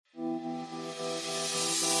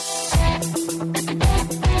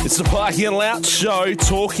It's the Pikey and Loughz show,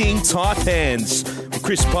 talking Taipans. With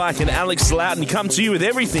Chris Pike and Alex Loughton come to you with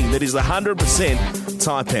everything that is 100%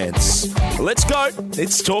 Taipans. Let's go.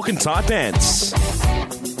 It's talking Taipans.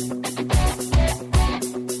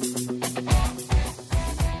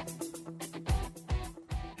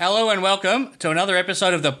 Hello and welcome to another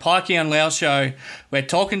episode of the Pikey and Loughz show. We're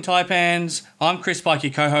talking Taipans. I'm Chris Pike,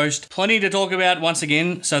 your co-host. Plenty to talk about once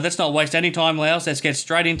again, so let's not waste any time, Loughz. Let's get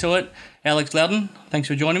straight into it. Alex Loughton, thanks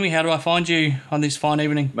for joining me. How do I find you on this fine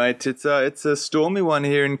evening? Mate, it's a stormy one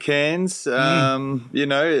here in Cairns. You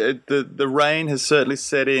know, the rain has certainly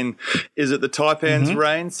set in. Is it the Taipans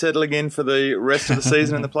rain settling in for the rest of the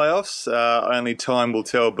season in the playoffs? Only time will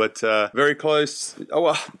tell, but very close.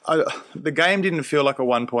 The game didn't feel like a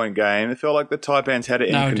one-point game. It felt like the Taipans had it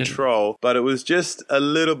in control, but it was just a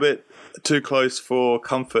little bit too close for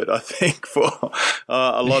comfort, I think, for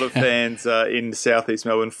a lot of fans in southeast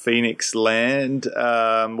Melbourne, Phoenix land,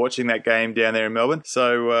 watching that game down there in Melbourne.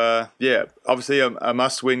 So, obviously a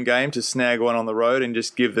must-win game to snag one on the road and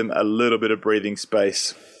just give them a little bit of breathing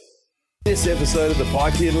space. This episode of the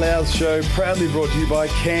Pikey and Loughz show proudly brought to you by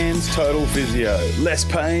Cairns Total Physio. Less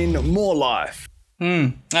pain, more life.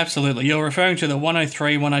 Absolutely. You're referring to the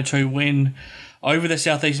 103-102 win over the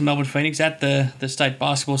southeastern Melbourne Phoenix at the State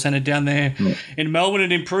Basketball Centre down there in Melbourne.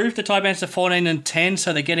 It improved the Taipans to 14-10,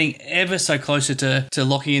 so they're getting ever so closer to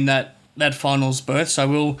locking in that finals berth. So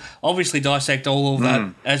we'll obviously dissect all of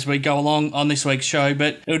that as we go along on this week's show,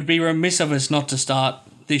 but it would be remiss of us not to start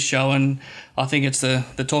this show, and I think it's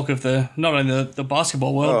the talk of not only the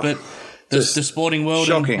basketball world, but the sporting world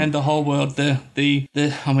and the whole world.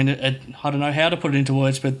 I don't know how to put it into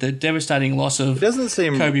words, but the devastating loss of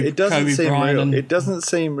Kobe Bryant. It doesn't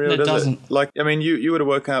seem real, does it? Like, I mean, you would have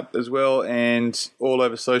woken up as well, and all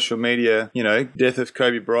over social media, you know, death of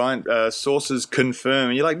Kobe Bryant, sources confirm.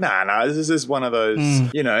 And you're like, nah, this is one of those,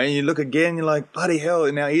 you know, and you look again, you're like, bloody hell,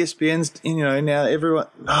 now ESPN's, you know, now everyone,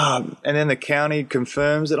 and then the county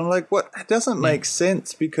confirms it. I'm like, what? It doesn't make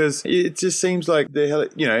sense, because it just seems like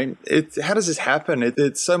how does this happen?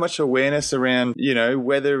 It's so much awareness around, you know,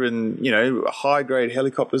 weather and, you know, high-grade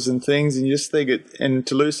helicopters and things, and you just think and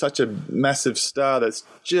to lose such a massive star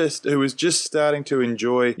who was just starting to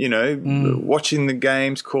enjoy, you know, watching the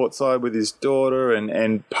games courtside with his daughter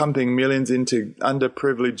and pumping millions into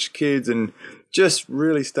underprivileged kids and just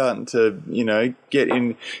really starting to, you know, get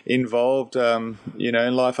involved, you know,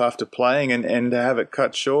 in life after playing and to have it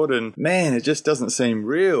cut short. And, man, it just doesn't seem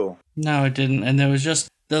real. No, it didn't. And there was just,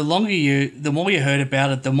 the more you heard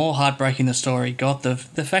about it, the more heartbreaking the story got. The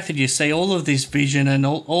fact that you see all of this vision and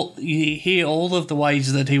you hear all of the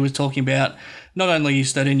ways that he was talking about not only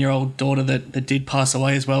his 13-year-old daughter that did pass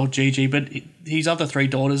away as well, Gigi, but his other three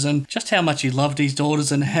daughters, and just how much he loved his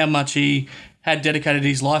daughters and how much he had dedicated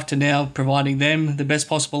his life to now providing them the best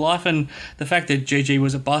possible life. And the fact that Gigi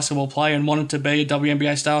was a basketball player and wanted to be a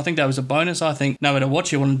WNBA star, I think that was a bonus. I think no matter what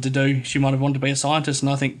she wanted to do, she might have wanted to be a scientist,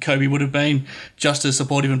 and I think Kobe would have been just as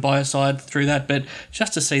supportive and by her side through that. But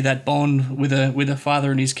just to see that bond with a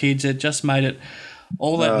father and his kids, it just made it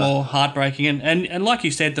all that more heartbreaking. And like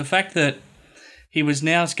you said, the fact that he was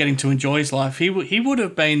now getting to enjoy his life, he would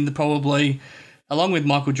have been probably, along with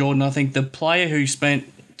Michael Jordan, I think the player who spent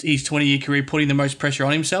his 20-year career putting the most pressure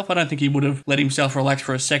on himself. I don't think he would have let himself relax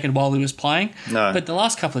for a second while he was playing. No. But the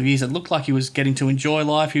last couple of years, it looked like he was getting to enjoy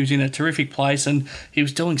life. He was in a terrific place, and he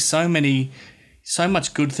was doing so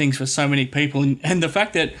much good things for so many people. And the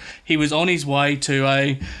fact that he was on his way to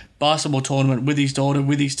a basketball tournament with his daughter,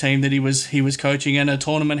 with his team that he was coaching, and a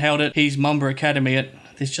tournament held at his Mumba Academy,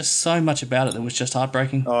 there's just so much about it that was just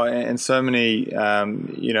heartbreaking. Oh, and so many,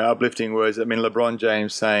 uplifting words. I mean, LeBron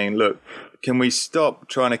James saying, look, can we stop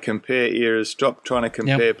trying to compare eras, stop trying to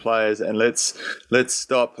compare players, and let's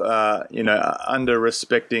stop,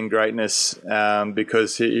 under-respecting greatness,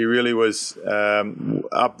 because he really was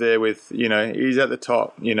up there with, he's at the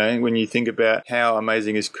top, when you think about how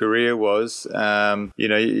amazing his career was. I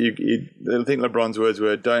think LeBron's words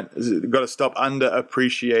were, got to stop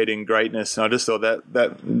under-appreciating greatness. And I just thought that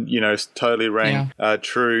totally rang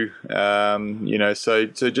true. So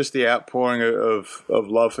just the outpouring of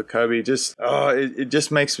love for Kobe, it just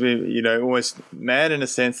makes me, almost mad in a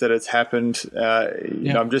sense that it's happened.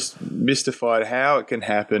 I'm just mystified how it can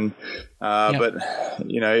happen. But,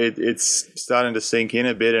 it's starting to sink in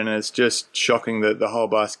a bit, and it's just shocking the whole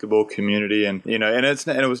basketball community. And, and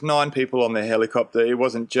it was 9 people on the helicopter. It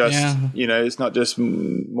wasn't just, it's not just,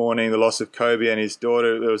 mourning the loss of Kobe and his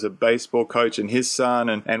daughter. There was a baseball coach and his son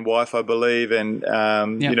and wife, I believe, and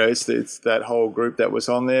it's that whole group that was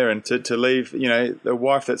on there. And to leave, the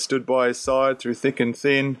wife that stood by his side through thick and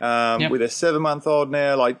thin, with a 7-month-old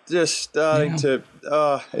now, like just starting to,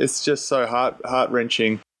 it's just so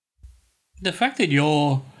heart-wrenching. The fact that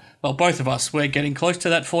both of us, we're getting close to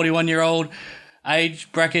that 41-year-old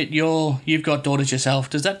age bracket. You've got daughters yourself.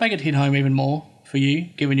 Does that make it hit home even more for you,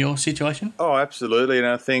 given your situation? Oh, absolutely. And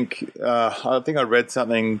I think I read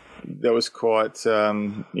something that was quite,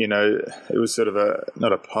 it was sort of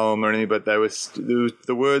not a poem or anything, but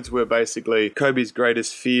the words were basically Kobe's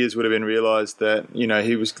greatest fears would have been realised that,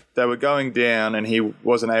 they were going down and he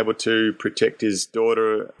wasn't able to protect his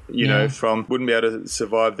daughter, wouldn't be able to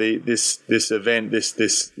survive this event,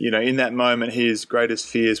 this, in that moment, his greatest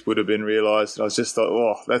fears would have been realised. And I was just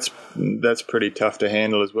thought, that's pretty tough to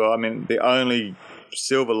handle as well. I mean, the only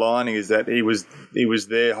silver lining is that he was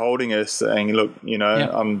there holding us, saying, look,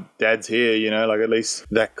 Dad's here, like at least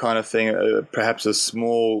that kind of thing, perhaps a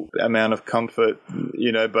small amount of comfort,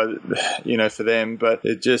 but for them, but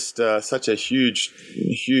it just such a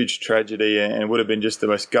huge tragedy, and would have been just the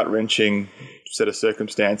most gut-wrenching set of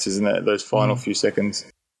circumstances in those final few seconds.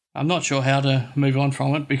 I'm not sure how to move on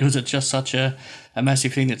from it, because it's just such a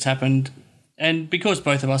massive thing that's happened, and because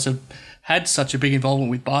both of us have had such a big involvement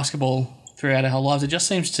with basketball throughout our whole lives, it just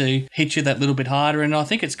seems to hit you that little bit harder, and I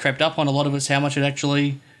think it's crept up on a lot of us how much it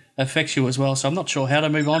actually affects you as well. So I'm not sure how to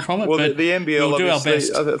move on from it. Well, but the NBL, we'll do our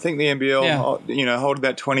best. I think the NBL, holding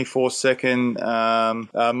that 24-second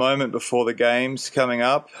moment before the games coming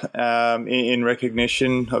up in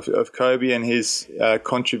recognition of Kobe and his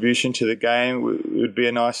contribution to the game would be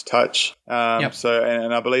a nice touch. So,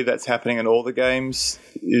 and I believe that's happening in all the games.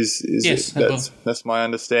 That's my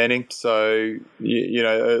understanding. So,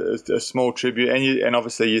 a small tribute, and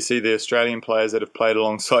obviously you see the Australian players that have played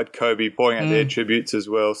alongside Kobe pouring out their tributes as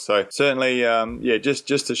well. So certainly,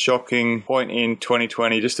 just a shocking point in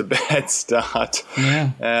 2020, just a bad start.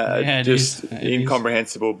 Just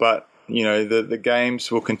incomprehensible, but. The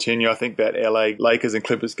games will continue. I think that LA Lakers and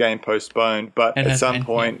Clippers game postponed, but at some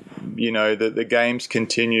point, the games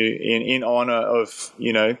continue in honor of,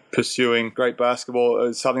 pursuing great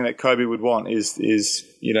basketball. Something that Kobe would want is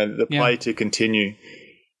the play to continue.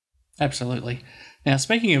 Absolutely. Now,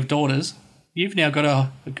 speaking of daughters, you've now got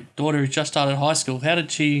a daughter who's just started high school. How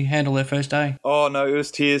did she handle her first day? Oh, no, it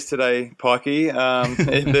was tears today, Pikey.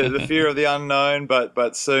 The fear of the unknown,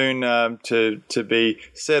 but soon to be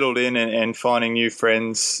settled in and finding new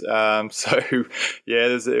friends. It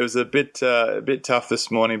was a bit tough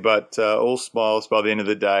this morning, but all smiles by the end of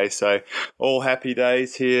the day. So all happy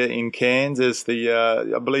days here in Cairns. As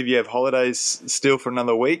I believe you have holidays still for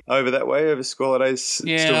another week over that way, over school holidays still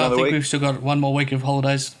another week. Yeah, I think we've still got one more week of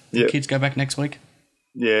holidays. The kids go back next week.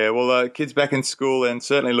 Yeah, well, kids back in school, and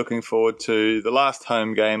certainly looking forward to the last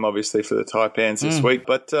home game, obviously, for the Taipans this week.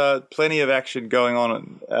 But plenty of action going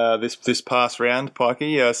on this past round,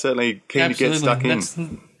 Pikey. Certainly keen to get stuck in.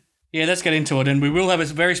 Let's get into it. And we will have a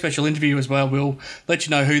very special interview as well. We'll let you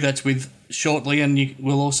know who that's with shortly, and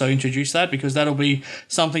we'll also introduce that, because that'll be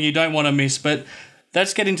something you don't want to miss. But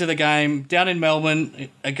let's get into the game down in Melbourne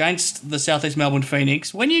against the Southeast Melbourne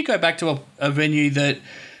Phoenix. When you go back to a venue that...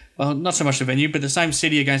 Well, not so much the venue, but the same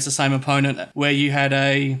city against the same opponent, where you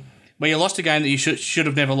lost a game that you should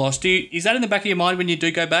have never lost. Is that in the back of your mind when you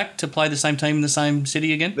do go back to play the same team in the same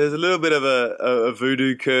city again? There's a little bit of a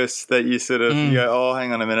voodoo curse that you sort of go, oh,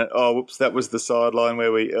 hang on a minute. Oh, whoops, that was the sideline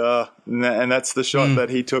where and that's the shot that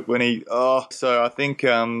he took when he, So I think,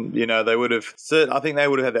 they would have, I think they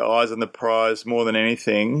would have had their eyes on the prize more than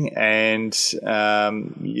anything, and,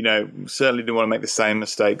 certainly didn't want to make the same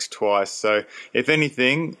mistakes twice. So if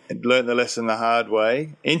anything, learned the lesson the hard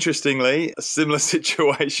way. Interestingly, a similar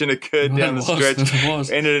situation occurred down the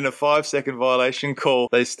stretch, ended in a 5-second violation call.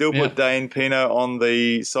 They still put Dane Pino on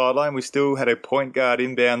the sideline. We still had a point guard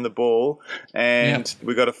inbound the ball, and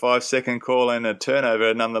we got a 5-second call and a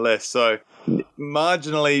turnover nonetheless. So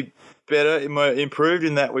marginally better, improved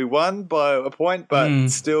in that we won by a point, but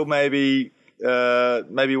still maybe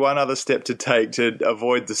one other step to take to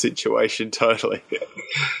avoid the situation totally.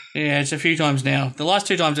 It's a few times now. The last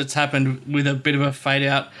two times it's happened with a bit of a fade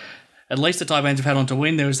out. At least the Taipans have had on to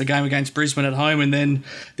win. There was the game against Brisbane at home, and then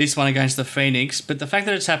this one against the Phoenix. But the fact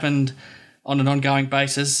that it's happened on an ongoing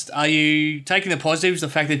basis, are you taking the positives, the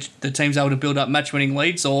fact that the team's able to build up match-winning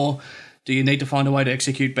leads, or do you need to find a way to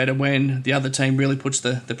execute better when the other team really puts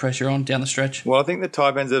the pressure on down the stretch? Well, I think the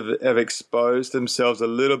Taipans have exposed themselves a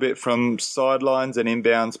little bit from sidelines and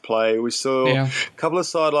inbounds play. We saw a couple of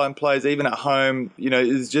sideline plays, even at home,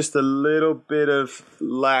 is just a little bit of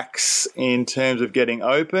lax in terms of getting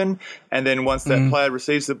open. And then once that player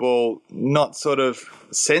receives the ball, not sort of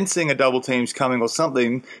sensing a double team's coming or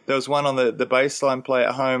something. There was one on the baseline play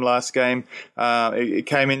at home last game. It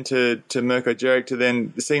came into Mirko Jeric to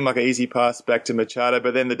then seem like an easy pass back to Machado,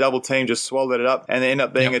 but then the double team just swallowed it up and it ended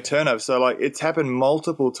up being a turnover. So, it's happened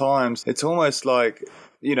multiple times. It's almost like,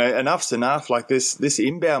 enough's enough. Like this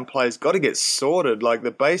inbound play's got to get sorted. Like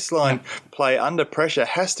the baseline play under pressure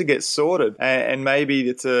has to get sorted. And maybe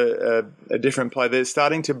it's a different play. They're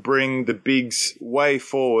starting to bring the bigs way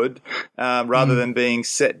forward rather than being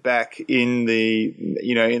set back in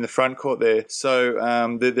the front court there.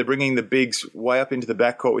 So they're bringing the bigs way up into the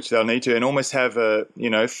backcourt, which they'll need to, and almost have a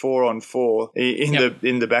 4-on-4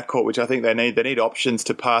 in the backcourt, which I think they need. They need options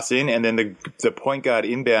to pass in, and then the point guard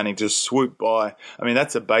inbounding to swoop by. I mean,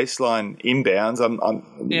 that's a baseline inbounds.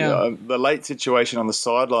 The late situation on the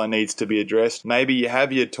sideline needs to be addressed. Maybe you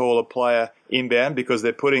have your taller player inbound because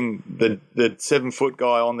they're putting the 7-foot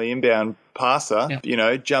guy on the inbound passer,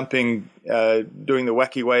 jumping, doing the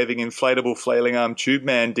wacky waving, inflatable flailing arm tube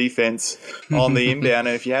man defense on the inbound.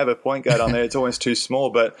 And if you have a point guard on there, it's almost too small.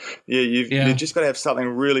 But you've just got to have something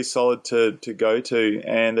really solid to go to.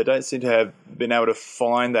 And they don't seem to have been able to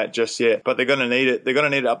find that just yet. But they're going to need it. They're going to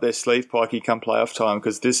need it up their sleeve, Pikey, come playoff time,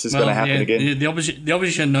 because this is going to happen again. The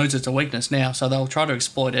opposition knows it's a weakness now, so they'll try to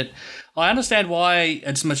exploit it. I understand why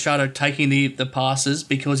it's Machado taking the passes,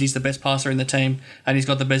 because he's the best passer in the team and he's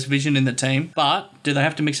got the best vision in the team. But do they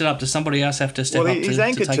have to mix it up? Does somebody else have to step up to take those passes? Well,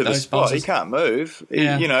 he's anchored to the spot. He can't move.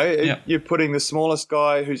 You're putting the smallest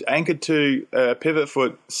guy who's anchored to a pivot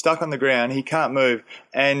foot stuck on the ground. He can't move.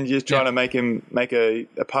 And you're trying to make him make a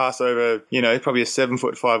pass over, probably a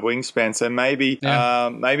 7'5" wingspan. So maybe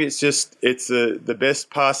it's the best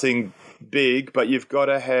passing big, but you've got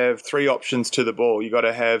to have three options to the ball. You've got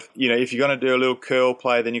to have, if you're going to do a little curl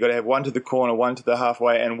play, then you've got to have one to the corner, one to the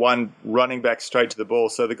halfway, and one running back straight to the ball.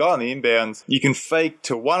 So the guy on the inbounds, you can fake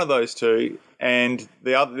to one of those two, and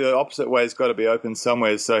the opposite way has got to be open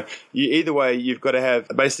somewhere. So either way, you've got to have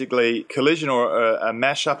basically collision or a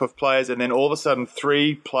mashup of players, and then all of a sudden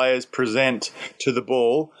 3 players present to the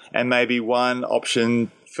ball, and maybe one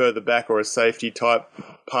option further back or a safety type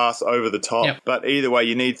pass over the top. Yep. But either way,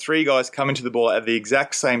 you need 3 guys coming to the ball at the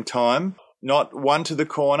exact same time, not one to the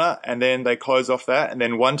corner and then they close off that, and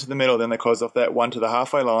then one to the middle, then they close off that, one to the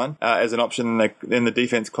halfway line as an option, and then the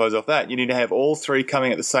defense close off that. You need to have all 3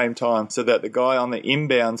 coming at the same time so that the guy on the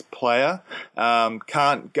inbounds player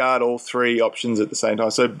can't guard all 3 options at the same time.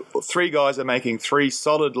 So 3 guys are making 3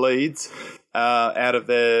 solid leads out of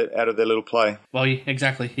their little play. Well,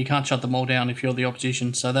 exactly. You can't shut them all down if you're the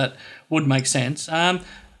opposition, so that would make sense.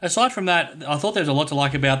 Aside from that, I thought there was a lot to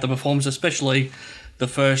like about the performance, especially the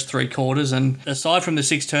first 3 quarters. And aside from the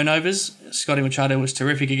 6 turnovers, Scotty Machado was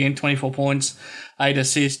terrific again, 24 points, 8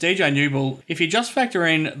 assists. DJ Newell, if you just factor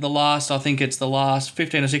in the last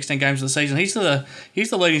 15 or 16 games of the season, he's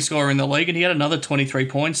the leading scorer in the league, and he had another 23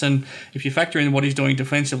 points. And if you factor in what he's doing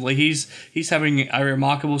defensively, he's having a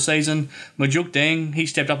remarkable season. Majuk Deng, he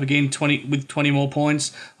stepped up again with 20 more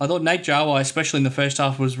points. I thought Nate Jawai, especially in the first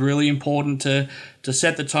half, was really important to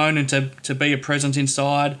set the tone and to be a presence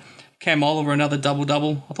inside. Cam Oliver, another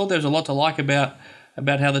double-double. I thought there was a lot to like about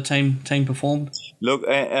how the team performed. Look,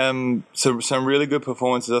 some really good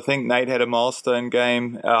performances. I think Nate had a milestone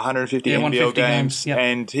game, 150 NBL games, yep.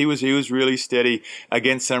 And he was really steady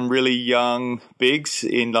against some really young bigs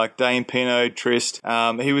in like Dane Pino, Trist.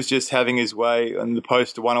 He was just having his way on the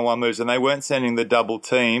post one-on-one moves, and they weren't sending the double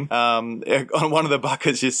team. On one of the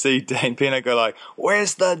buckets, you see Dane Pino go like,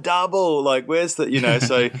 "Where's the double? Like, where's the?"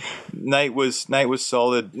 So Nate was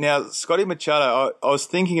solid. Now, Scotty Machado, I was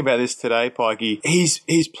thinking about this today, Pikey.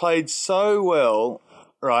 He's played so well,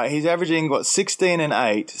 right? He's averaging, 16 and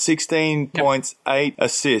 8, 16 points, 8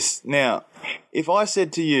 assists. Now, if I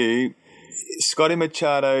said to you, Scotty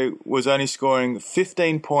Machado was only scoring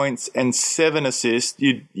 15 points and 7 assists,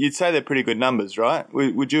 you'd say they're pretty good numbers, right?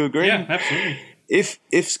 Would you agree? Yeah, absolutely.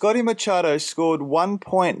 If Scotty Machado scored 1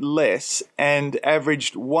 point less and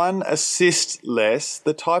averaged 1 assist less,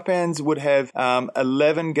 the Taipans would have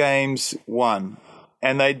 11 games won.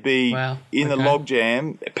 And they'd be in the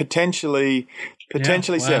logjam, potentially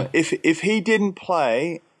 7. If he didn't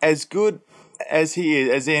play as good as he is,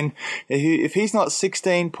 as in if he's not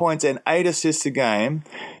 16 points and 8 assists a game,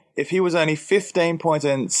 if he was only 15 points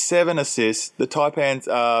and 7 assists, the Taipans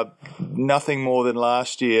are nothing more than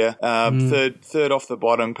last year, third off the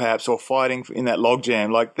bottom perhaps, or fighting in that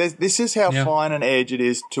logjam. Like this is how fine an edge it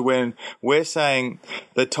is to when we're saying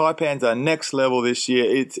the Taipans are next level this year.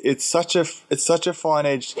 It's such a fine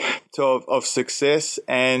edge of success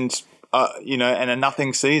and and a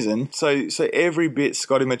nothing season. So every bit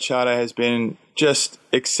Scotty Machado has been just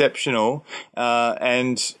exceptional,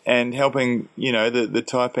 and helping the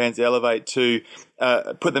Taipans elevate to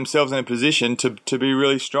put themselves in a position to be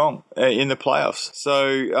really strong in the playoffs.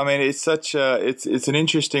 So I mean, it's it's an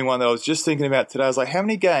interesting one that I was just thinking about today. I was like, how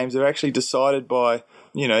many games are actually decided by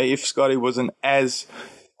if Scotty wasn't as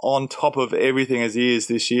on top of everything as he is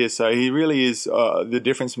this year. So he really is the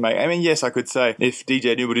difference maker. I mean, yes, I could say if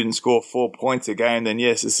DJ Newell didn't score 4 points a game, then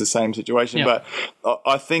yes, it's the same situation. Yep. But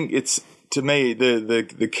I think it's, to me,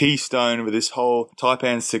 the keystone with this whole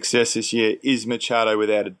Taipan's success this year is Machado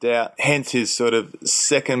without a doubt. Hence his sort of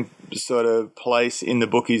second sort of place in the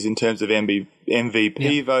bookies in terms of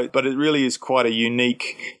MVP vote. But it really is quite a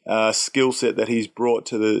unique skill set that he's brought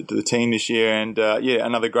to the team this year. And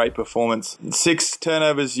another great performance. 6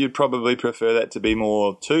 turnovers, you'd probably prefer that to be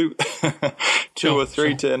more 2 or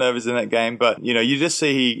 3 turnovers in that game. But you just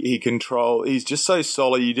see he's just so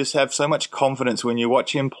solid. You just have so much confidence when you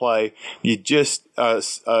watch him play. You just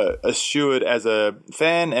assured as a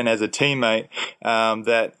fan and as a teammate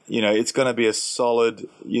that it's going to be a solid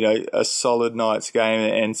night's game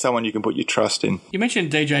and someone you can put your trust in. You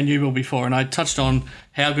mentioned DJ Newell before, and I touched on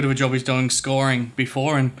how good of a job he's doing scoring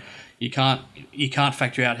before, and you can't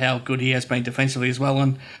factor out how good he has been defensively as well.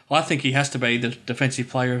 And I think he has to be the defensive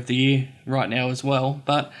player of the year right now as well.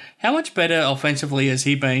 But how much better offensively has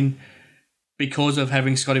he been because of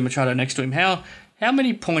having Scotty Machado next to him? How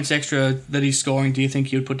many points extra that he's scoring do you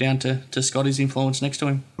think you would put down to Scotty's influence next to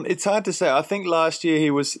him? It's hard to say. I think last year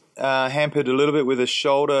he was hampered a little bit with a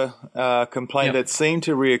shoulder complaint that seemed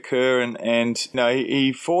to reoccur, and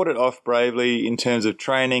he fought it off bravely in terms of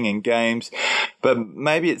training and games, but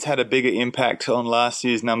maybe it's had a bigger impact on last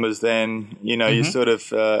year's numbers than you sort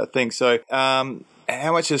of think. So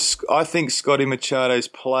how much I think Scotty Machado's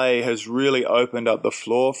play has really opened up the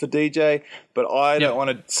floor for DJ, but I don't want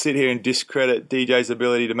to sit here and discredit DJ's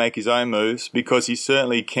ability to make his own moves, because he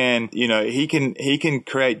certainly can. He can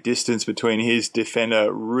create distance between his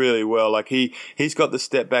defender really well. Like he's got the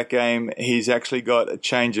step back game, he's actually got a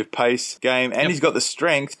change of pace game, and he's got the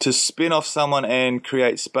strength to spin off someone and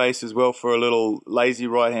create space as well for a little lazy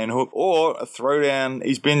right hand hook or a throwdown.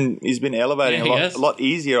 He's been elevating a lot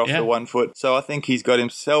easier off the 1 foot. So I think he's got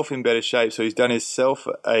himself in better shape. So he's done himself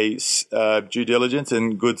a due diligence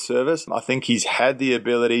and good service. I think he's had the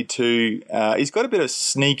ability to. He's got a bit of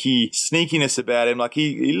sneakiness about him. Like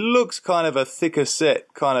he looks kind of a thicker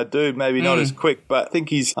set kind of dude. Maybe not as quick, but I think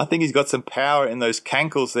he's got some power in those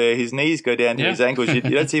cankles there. His knees go down to his ankles. You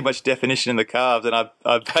don't see much definition in the calves, and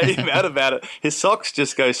I've paid him out about it. His socks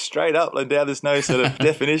just go straight up and down. There's no sort of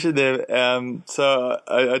definition there. So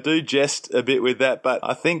I do jest a bit with that, but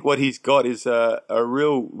I think what he's got is a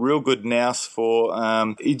real good nous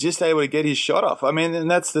for. He's just able to get his shot off. I mean, and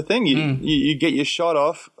that's the thing. You get your shot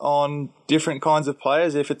off on different kinds of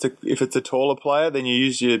players. If it's a taller player, then you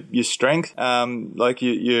use your strength, like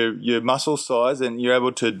your muscle size, and you're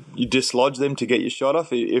able to dislodge them to get your shot off.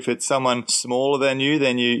 If it's someone smaller than you,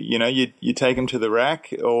 then you take them to the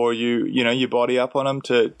rack, or you body up on them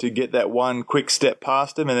to get that one quick step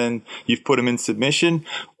past them, and then you've put them in submission.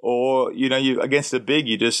 Or you against a big,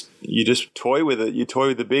 you just toy with it. You toy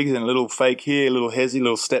with the bigs, and a little fake here, a little hezzy,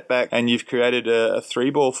 little step back, and you've created a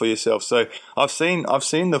 3-ball for yourself. So I've seen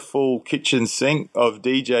the full kitchen sink of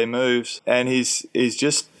DJ moves, and he's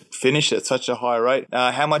just finished at such a high rate.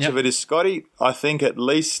 How much of it is Scotty? I think at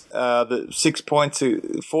least the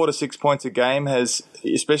 4 to 6 points a game has,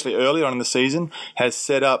 especially early on in the season, has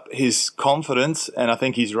set up his confidence, and I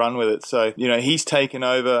think he's run with it. So, he's taken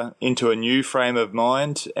over into a new frame of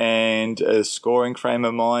mind and a scoring frame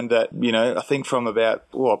of mind that, I think from about,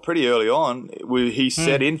 pretty early on, he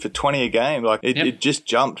set in for 20 a game. Like it just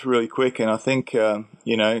jumped really quick, and I think,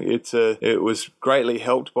 it was greatly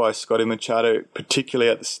helped by Scotty Machado,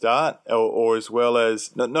 particularly at the start, or as well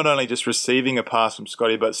as not only just receiving a pass from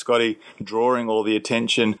Scotty, but Scotty drawing all the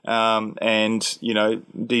attention, and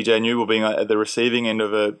DJ Newell being at the receiving end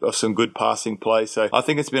of some good passing play. So I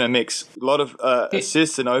think it's been a mix. A lot of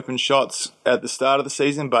assists and open shots at the start of the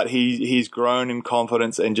season, but he's grown in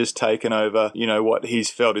confidence and just taken over, what he's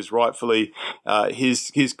felt is rightfully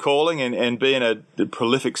his calling, and being a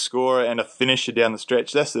prolific scorer and a finisher down the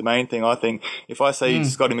stretch. That's the main thing, I think. If I say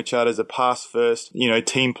Scotty Machado's a pass first,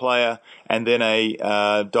 team team player and then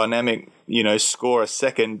a dynamic, scorer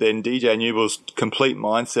second, then DJ Newell's complete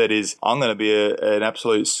mindset is, I'm going to be an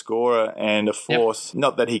absolute scorer and a force. Yep.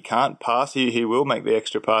 Not that he can't pass, he will make the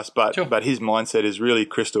extra pass, but his mindset is really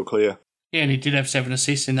crystal clear. Yeah, and he did have 7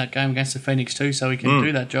 assists in that game against the Phoenix too, so he can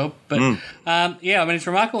do that job. But, it's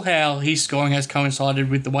remarkable how his scoring has coincided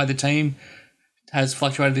with the way the team has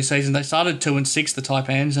fluctuated this season. They started 2-6, the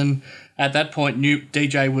Taipans, and at that point,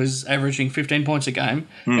 DJ was averaging 15 points a game.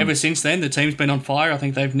 Ever since then, the team's been on fire. I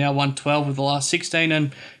think they've now won 12 of the last 16,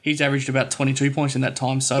 and he's averaged about 22 points in that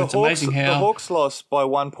time. So it's amazing how... The Hawks lost by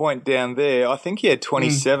 1 point down there. I think he had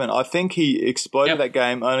 27. I think he exploded that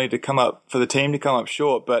game only for the team to come up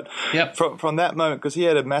short. But from that moment, because he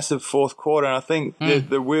had a massive fourth quarter, and I think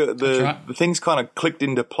the things kind of clicked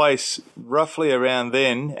into place roughly around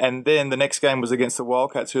then, and then the next game was against the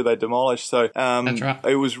Wildcats, who they demolished. So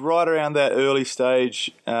it was right around that early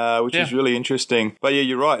stage, which is really interesting. But yeah,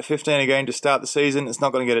 you're right. 15 a game to start the season. It's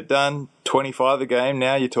not going to get it done. 25 a game.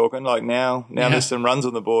 Now you're talking now there's some runs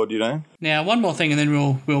on the board. Now one more thing, and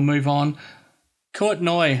then we'll move on.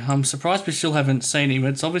 Courtney, I'm surprised we still haven't seen him.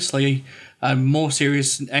 It's obviously a more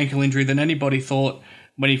serious ankle injury than anybody thought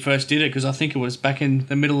when he first did it, because I think it was back in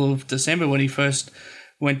the middle of December when he first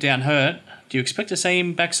went down hurt. Do you expect to see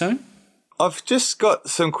him back soon? I've just got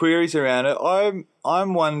some queries around it.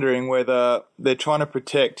 I'm wondering whether they're trying to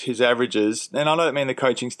protect his averages, and I don't mean the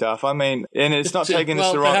coaching staff. I mean, and it's not taking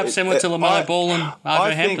this the wrong. Perhaps similar to LaMelo Ball and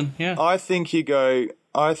RJ Hampton. Yeah, I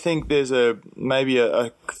think there's maybe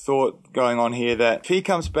a thought going on here that if he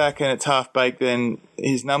comes back and it's half-baked, then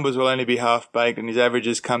his numbers will only be half-baked and his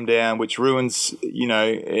averages come down, which ruins,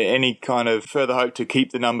 any kind of further hope to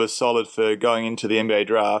keep the numbers solid for going into the NBA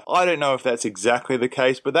draft. I don't know if that's exactly the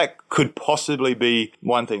case, but that could possibly be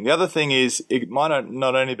one thing. The other thing is it might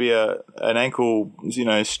not only be an ankle,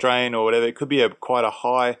 strain or whatever. It could be quite a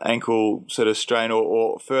high ankle sort of strain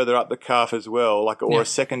or further up the calf as well, or a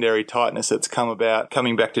secondary tightness that's come about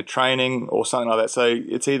coming back to training or something like that. So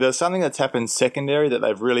it's either something that's happened secondary that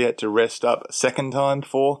they've really had to rest up a second time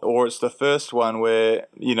for, or it's the first one where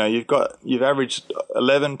you've averaged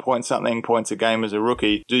 11 point something points a game as a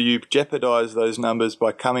rookie. Do you jeopardize those numbers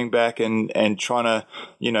by coming back and trying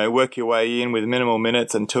to work your way in with minimal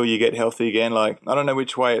minutes until you get healthy again? I don't know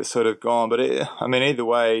which way it's sort of gone, but either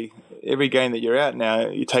way, every game that you're out now,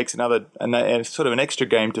 it takes and sort of an extra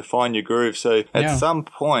game to find your groove. So at some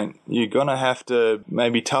point, you're going to have to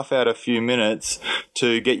maybe tough out a few minutes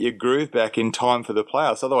to get your groove back in time for the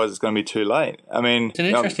playoffs. Otherwise, it's going to be too late. I mean, it's an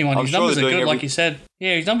interesting one. His numbers are good, like you said.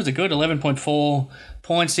 Yeah, his numbers are good. 11.4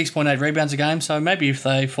 points, 6.8 rebounds a game. So maybe if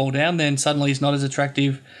they fall down, then suddenly he's not as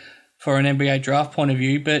attractive for an NBA draft point of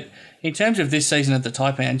view. But in terms of this season at the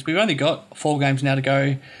Taipans, we've only got 4 games now to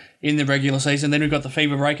go in the regular season. Then we've got the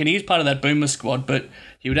FIBA break, and he's part of that Boomer squad, but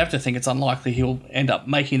you would have to think it's unlikely he'll end up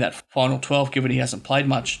making that final 12, given he hasn't played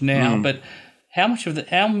much now. But how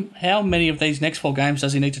many of these next 4 games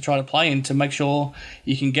does he need to try to play in to make sure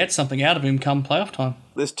you can get something out of him come playoff time?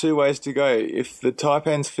 There's 2 ways to go. If the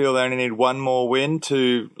Taipans feel they only need one more win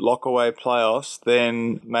to lock away playoffs,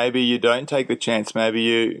 then maybe you don't take the chance. Maybe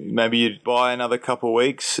you buy another couple of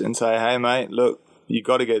weeks and say, hey mate, look, you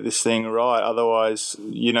got to get this thing right. Otherwise,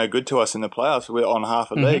 you're no good to us in the playoffs. We're on half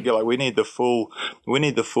a league. We need the full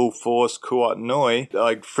force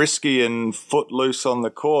Kuat frisky and footloose on the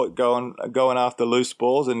court, going after loose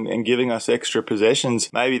balls and giving us extra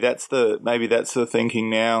possessions. Maybe that's the thinking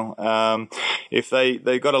now. If they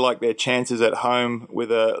got to like their chances at home with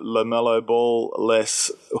a LaMelo Ball less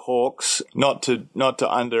Hawks, not to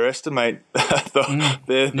underestimate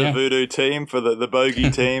the voodoo team for the bogey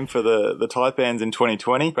team for the Taipans in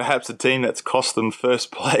 2020, perhaps a team that's cost them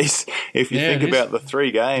first place. If you think about the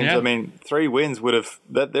 3 games, I mean, 3 wins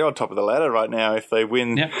they're on top of the ladder right now if they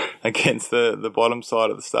win against the bottom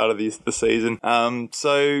side at the start of the season.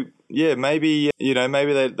 So yeah, maybe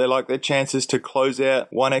they like their chances to close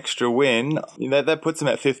out one extra win. That puts them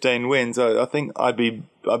at 15 wins. I think I'd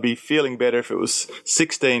be feeling better if it was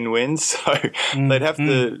 16 wins. So they'd have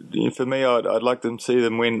to. For me, I'd like to see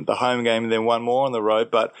them win the home game and then one more on the road.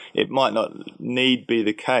 But it might not need be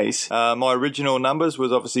the case. My original numbers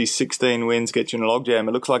was obviously 16 wins get you in a logjam.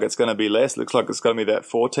 It looks like it's going to be less. It looks like it's going to be that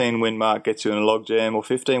 14 win mark gets you in a logjam, or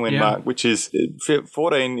 15 win mark, which is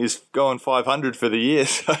 14 is going 500 for the year.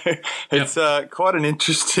 So it's quite an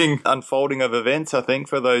interesting unfolding of events, I think,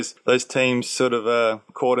 for those teams sort of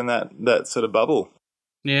caught in that sort of bubble.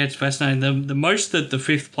 Yeah, it's fascinating. The most that the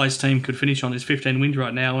 5th place team could finish on is 15 wins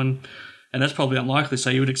right now, and that's probably unlikely.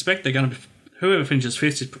 So you would expect they're going to be, whoever finishes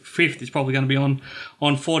fifth is probably going to be on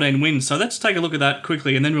 14 wins. So let's take a look at that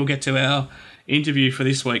quickly, and then we'll get to our interview for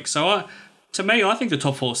this week. So to me, I think the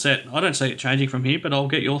top 4 set. I don't see it changing from here, but I'll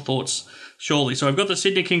get your thoughts shortly. So I've got the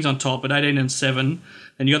Sydney Kings on top at 18 and 7,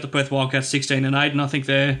 and you got the Perth Wildcats 16 and 8, and I think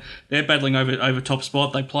they're battling over top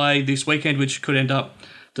spot. They play this weekend, which could end up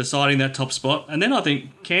deciding that top spot. And then I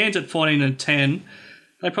think Cairns at 14 and 10,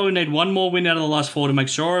 they probably need one more win out of the last 4 to make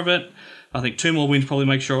sure of it. I think 2 more wins probably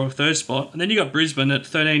make sure of third spot. And then you got Brisbane at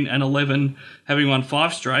 13 and 11, having won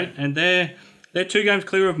 5 straight, and they're 2 games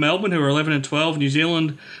clear of Melbourne, who are 11 and 12, New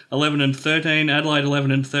Zealand 11 and 13, Adelaide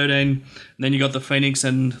 11 and 13, and then you got the Phoenix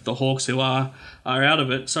and the Hawks who are out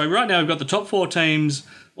of it. So right now we've got the top 4 teams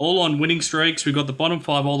all on winning streaks. We've got the bottom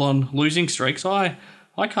 5 all on losing streaks. I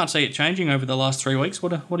can't see it changing over the last 3 weeks.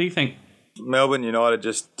 What do you think? Melbourne United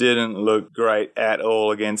just didn't look great at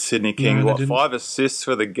all against Sydney Kings. No, 5 assists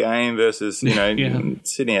for the game versus,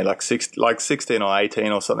 Sydney had like 16 or 18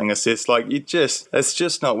 or something assists. It's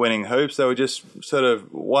just not winning hoops. They were just sort of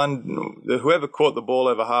whoever caught the ball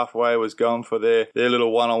over halfway was going for their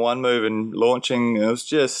little one-on-one move and launching.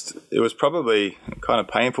 It was probably kind of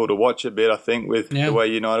painful to watch a bit, I think, with the way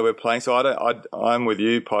United were playing. So I'm with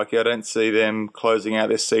you, Pikey. I don't see them closing out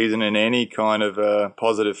this season in any kind of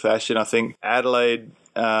positive fashion. I think Adelaide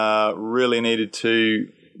really needed to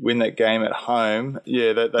win that game at home.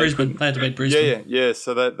 Yeah, they had to beat Brisbane. Yeah.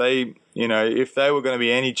 So that they, if they were going to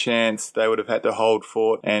be any chance, they would have had to hold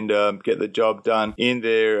fort and get the job done in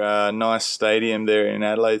their nice stadium there in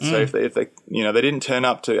Adelaide. So if they they didn't turn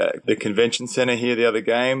up to the convention centre here the other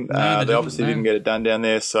game. They obviously didn't get it done down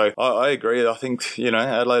there. So I agree. I think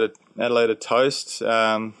Adelaide are toast.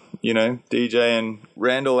 DJ and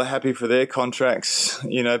Randall are happy for their contracts,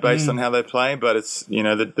 based on how they're playing, but it's,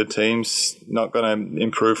 the team's not going to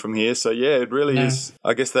improve from here. So, yeah, it really is.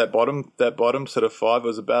 I guess that bottom sort of 5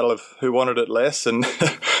 was a battle of who wanted it less, and,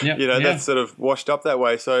 that's sort of washed up that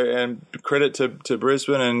way. So, and credit to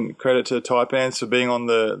Brisbane and credit to Taipans for being on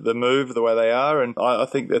the move the way they are, and I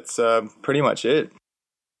think that's pretty much it.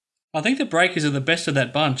 I think the Breakers are the best of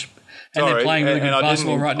that bunch. And they're playing really good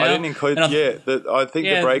basketball right now. I didn't include, I think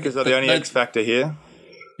the Breakers are the only X factor here.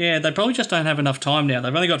 Yeah, they probably just don't have enough time now.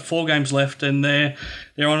 They've only got 4 games left and they're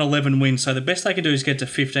on 11 wins. So the best they can do is get to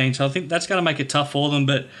 15. So I think that's going to make it tough for them.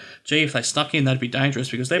 But, gee, if they stuck in, that'd be dangerous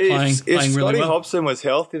because they're playing really well. If Scotty Hobson was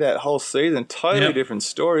healthy that whole season, totally different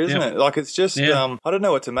story, isn't it? Like, it's just, I don't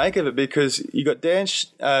know what to make of it because you got Dan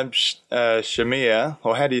Shamir,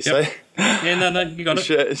 or how do you say? Yeah, no, you got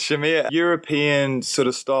it. Shamir, European sort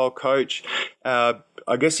of style coach. I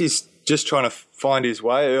guess he's just trying to find his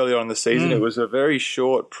way earlier on in the season. It was a very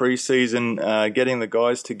short pre-season, getting the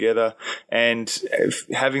guys together and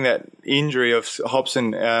having that injury of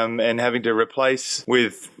Hobson and having to replace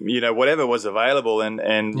with, whatever was available.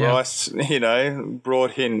 And Rice,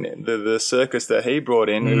 brought in the circus that he brought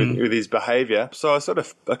in with his behaviour. So I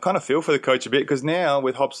kind of feel for the coach a bit because now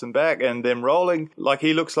with Hobson back and them rolling, like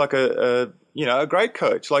he looks like a great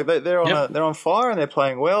coach. Like they're on fire and they're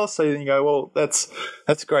playing well. So you go, well, that's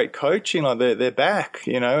great coaching. Like they're back,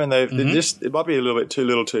 and they're just, it might be a little bit too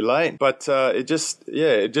little, too late. But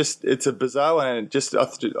it's a bizarre one. And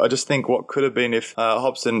I just think what could have been if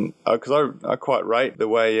Hobson, because I quite rate the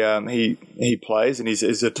way he plays, and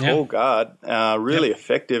he's a tall guard, really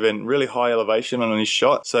effective and really high elevation on his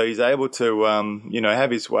shot. So he's able to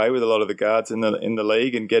have his way with a lot of the guards in the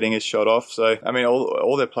league and getting his shot off. So I mean,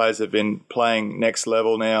 all their players have been playing next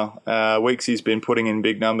level now. Weeksy's been putting in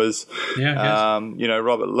big numbers.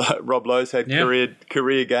 Rob Loughz had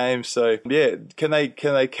career games. So can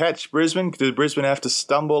they catch Brisbane? Does Brisbane have to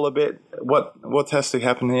stumble a bit? What has to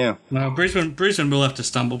happen here? No, Brisbane will have to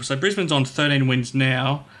stumble. So Brisbane's on 13 wins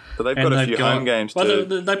now. So they've got a few home games too.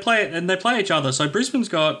 They play each other. So Brisbane's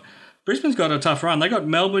got a tough run. They got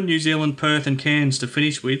Melbourne, New Zealand, Perth, and Cairns to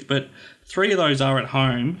finish with, but 3 of those are at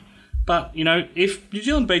home. But if New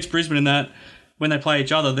Zealand beats Brisbane in that when they play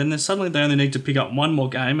each other, then suddenly they only need to pick up 1 more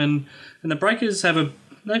game, and the Breakers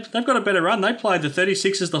they've got a better run. They played the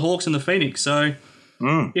 36ers, the Hawks, and the Phoenix. So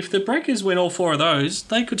if the Breakers win all 4 of those,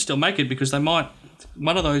 they could still make it because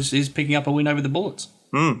one of those is picking up a win over the Bullets.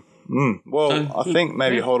 Well, so, I think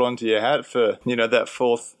maybe hold on to your hat for that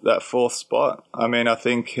fourth spot. I mean, I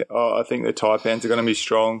think the Taipans are going to be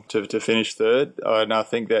strong to finish 3rd, and I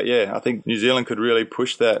think that New Zealand could really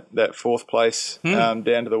push that 4th place down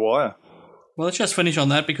to the wire. Well, let's just finish on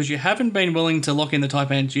that because you haven't been willing to lock in the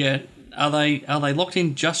Taipans yet. Are they locked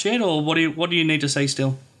in just yet, or what do you need to see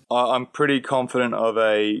still? I'm pretty confident of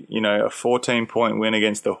a 14-point win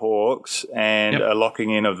against the Hawks and a locking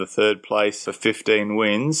in of the third place for 15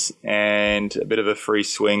 wins and a bit of a free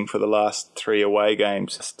swing for the last 3 away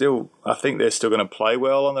games. Still, I think they're still going to play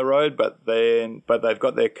well on the road, but they've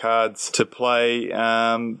got their cards to play.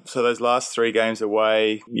 So those last 3 games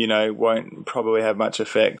away, won't probably have much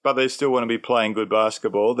effect. But they still want to be playing good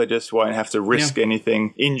basketball. They just won't have to risk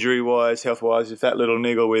anything injury-wise, health-wise. If that little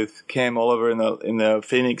niggle with Cam Oliver in the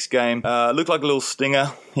Phoenix game looked like a little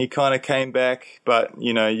stinger. He kind of came back, but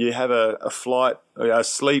you have a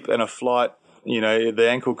sleep and a flight. The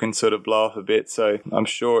ankle can sort of blow off a bit, so I'm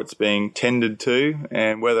sure it's being tended to.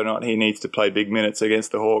 And whether or not he needs to play big minutes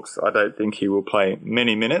against the Hawks, I don't think he will play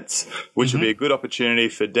many minutes, which will be a good opportunity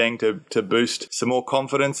for Deng to boost some more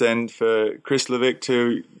confidence and for Chris Levick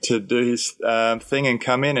to do his thing and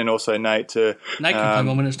come in, and also Nate can play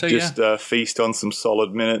more minutes too, feast on some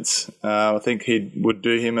solid minutes. I think he would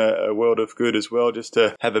do him a world of good as well, just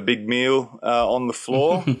to have a big meal on the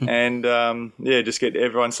floor and just get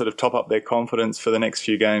everyone sort of top up their confidence for the next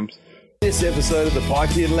few games. This episode of the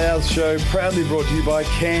Pikey and Loughz Show proudly brought to you by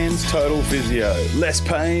Cairns Total Physio. Less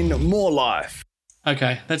pain, more life.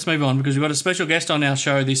 Okay, let's move on because we've got a special guest on our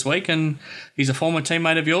show this week, and he's a former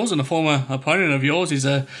teammate of yours and a former opponent of yours. He's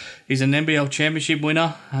an NBL championship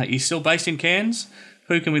winner. He's still based in Cairns.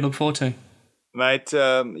 Who can we look forward to? Mate,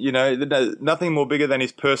 nothing more bigger than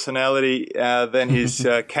his personality than his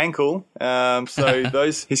cankle. So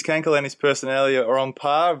his cankle and his personality are on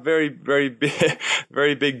par. Very, very big,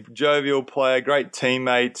 very big, jovial player, great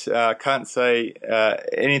teammate. Can't say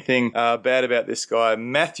anything bad about this guy.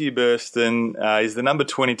 Matthew Burston is the number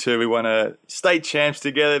 22. We won a state champs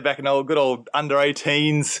together back in good old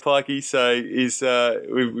under-18s, Pikey. So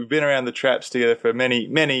we've been around the traps together for many,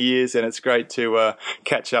 many years, and it's great to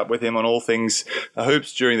catch up with him on all things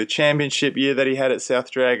hoops during the championship year that he had at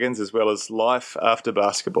South Dragons, as well as life after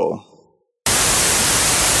basketball.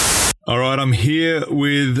 All right, I'm here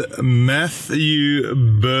with Matthew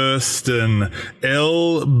Burston,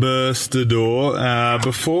 El Burstador.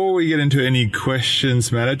 Before we get into any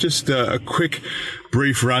questions, Matt, just a quick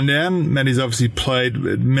brief rundown. Matty's obviously played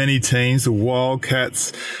many teams, the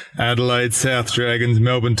Wildcats, Adelaide, South Dragons,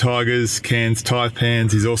 Melbourne Tigers, Cairns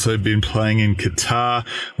Taipans. He's also been playing in Qatar.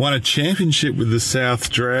 Won a championship with the South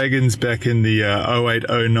Dragons back in the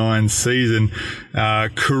 08-09 season.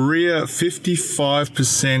 Career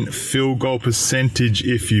 55% field goal percentage,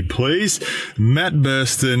 if you please. Matt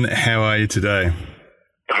Burston, how are you today?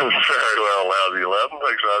 Very well, Lousy 11.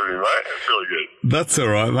 Thanks for having me, mate. It's really good. That's all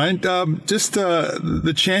right, mate.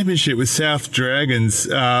 The championship with South Dragons,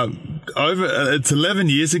 it's 11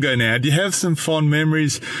 years ago now. Do you have some fond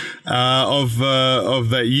memories of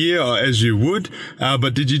that year, as you would?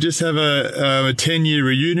 But did you just have a 10-year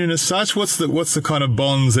reunion as such? What's the kind of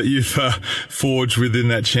bonds that you've forged within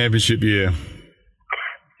that championship year?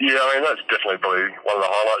 Yeah, I mean, that's definitely probably one of the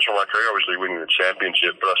highlights from my career, obviously winning the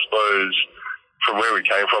championship. But I suppose from where we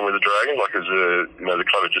came from with the Dragons, the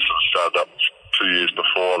club had just sort of started up 2 years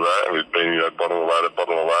before that, and we've been, bottom of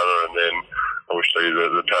the ladder, and then obviously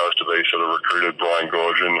the powers to be sort of recruited Brian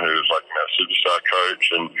Gorgian, who was like a superstar coach,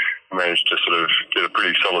 and managed to sort of get a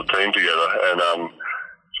pretty solid team together. And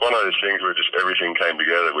it's one of those things where just everything came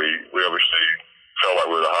together. We obviously felt like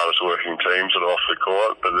we were the hardest working team sort of off the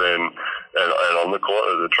court, but then and on the court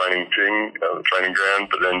at the training ground,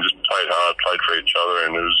 but then just played hard, played for each other,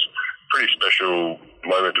 and it was pretty special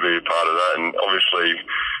moment to be a part of that. And obviously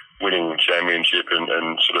winning the championship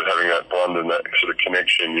and sort of having that bond and that sort of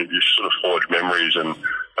connection, you sort of forge memories and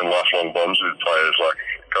lifelong bonds with players like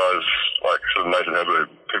guys like sort of Nathan Hebler,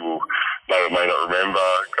 people may or may not remember,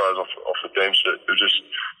 guys off the bench that were just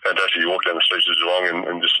fantastic. You walk down the streets of Geelong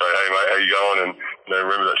and just say, hey mate, how you going? And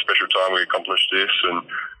remember that special time we accomplished this. And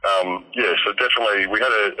so definitely we had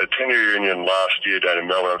a 10-year reunion last year down in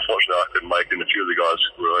Melbourne. Unfortunately I couldn't make it, and a few of the guys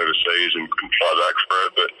were overseas and couldn't fly back for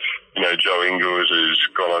it. But Joe Ingles, who's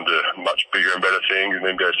gone on to much bigger and better things, and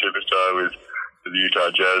then go superstar with the Utah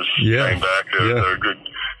Jazz, came back. They're a good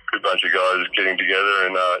bunch of guys getting together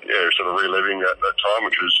and sort of reliving that time,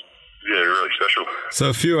 which was really special. So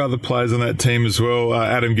a few other players on that team as well.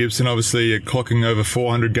 Adam Gibson, obviously clocking over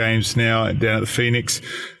 400 games now down at the Phoenix.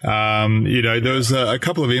 There was a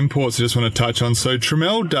couple of imports I just want to touch on. So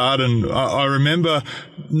Tremel Darden, I remember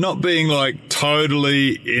not being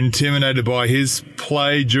totally intimidated by his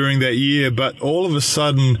play during that year, but all of a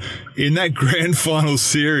sudden in that grand final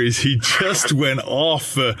series, he just went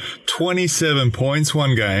off for 27 points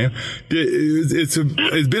one game. It's a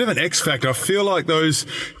bit of an X factor. I feel like those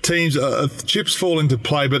teams, chips fall into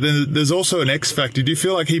play, but then there's also an X factor. Do you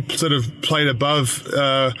feel like he sort of played above,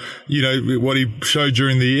 what he showed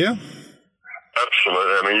during the year?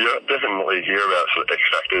 Absolutely. I mean, you definitely hear about sort of X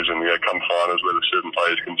factors and come finals where the certain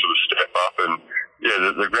players can sort of step up. And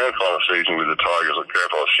the grand final season with the Tigers, like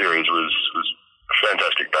grand final series, was a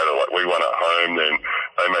fantastic battle. Like we won at home, then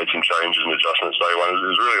they made some changes and adjustments. They won. It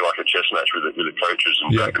was really like a chess match with the coaches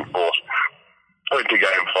and back and forth. Went to game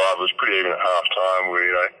 5. It was pretty even at half time. We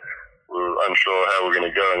were unsure how we were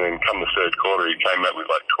going to go, and then come the third quarter, he came out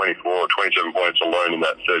with like 24 or 27 points alone in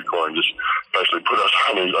that third quarter and just basically put us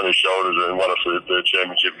on his shoulders and won us the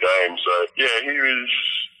championship game. So, yeah, he was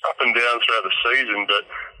up and down throughout the season, but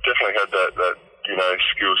definitely had that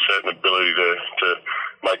skill set and ability to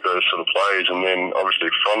make those sort of plays. And then,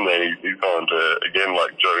 obviously, from there, he's gone to, again,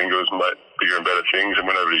 like Joe Ingles, make bigger and better things, and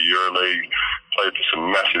went over to EuroLeague, played for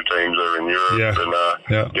some massive teams over in Europe, and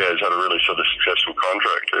he's had a really sort of successful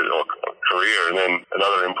contract or career. And then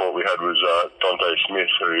another import we had was Dante Smith,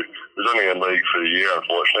 who was only in league for a year,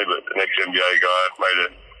 unfortunately, but an ex-NBA guy, made a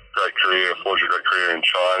great career, forged a great career in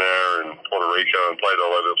China and Puerto Rico, and played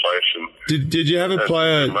all over the place. And did you have a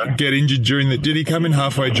player get injured did he come in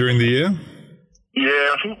halfway during the year?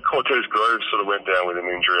 Yeah, I think Cortez Groves sort of went down with an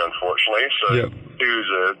injury, unfortunately. So he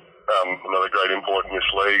was another great import in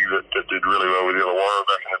this league that did really well with Illawarra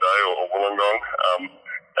back in the day, or Wollongong.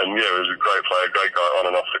 And he was a great player, great guy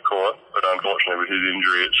on and off the court. But unfortunately, with his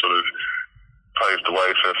injury, it sort of paved the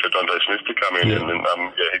way for Dante Smith to come in. And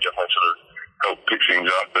he definitely sort of helped pick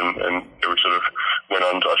things up. And it was sort of went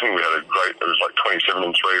on. I think we had it was like 27-3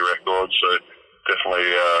 records. So definitely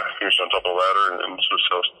finished on top of the ladder and sort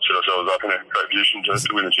of set ourselves up in a great position to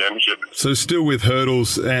win the championship. So still with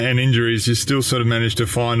hurdles and injuries, you still sort of managed to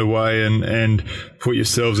find a way and put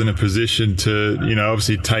yourselves in a position to,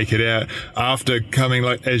 obviously take it out after coming,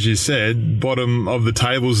 like, as you said, bottom of the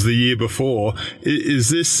tables the year before. Is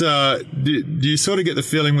this, do you sort of get the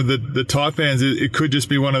feeling with the Taipans, it could just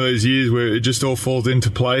be one of those years where it just all falls into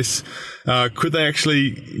place? Could they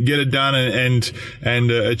actually get it done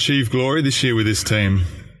and achieve glory this year with this team?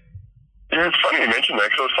 Yeah, it's funny you mentioned that,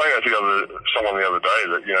 because I was saying to someone the other day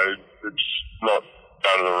that, it's not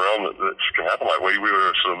out of the realm that can happen. Like we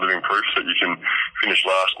were sort of living proof that you can finish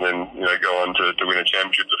last and then, go on to win a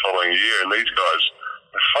championship the following year. And these guys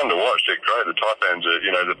are fun to watch. They're great. The Taipans are,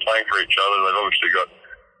 they're playing for each other. They've obviously got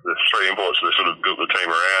the 3 imports that they sort of built the team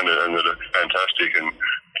around and that are fantastic and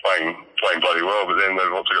playing bloody well. But then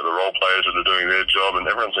they've also got the role players that are doing their job, and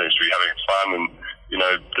everyone seems to be having fun. And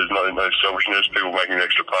there's no selfishness. People making an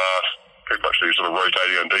extra pass. People actually sort of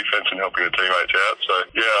rotating on defence and helping the teammates out. So,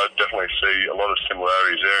 I definitely see a lot of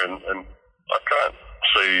similarities there, and I can't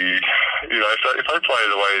see, if they play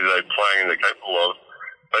the way they're playing and they're capable of,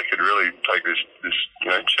 they could really take this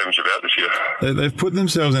championship out this year. They've put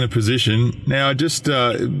themselves in a position. Now, just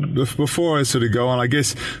before I sort of go on, I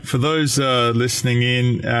guess for those listening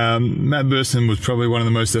in, Matt Burston was probably one of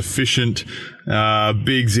the most efficient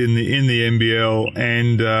bigs in the NBL,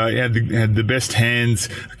 and had the best hands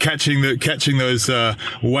catching those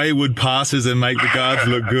wayward passes and make the guards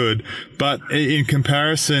look good. But in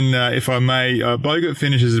comparison, if I may, Bogut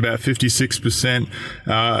finishes about 56%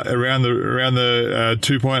 around the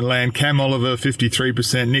 2-point land. Cam Oliver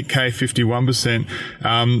 53%, Nick Kay 51%.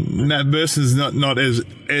 Matt Burston's not as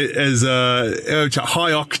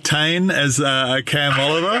high octane as Cam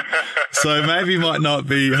Oliver, so maybe might not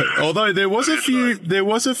be. Although there was a few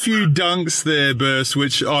dunks there, Burst,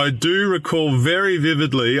 which I do recall very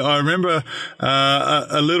vividly. I remember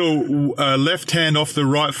a little left hand off the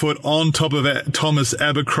right foot on top of Thomas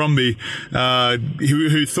Abercrombie,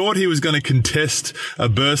 who thought he was going to contest a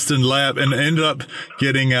Burston layup and ended up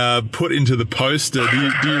getting put into the poster.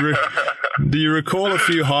 Do you recall a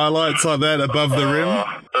few highlights like that above the rim?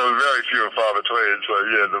 There were very few and far between. So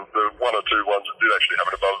the 1 or 2 ones that did actually have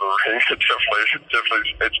it above the ring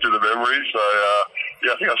definitely etched to the memory. So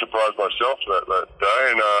I think I surprised myself that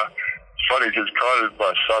day. And it's funny because kind of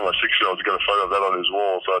my son, my 6-year-old's got a photo of that on his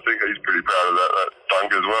wall. So I think he's pretty proud of that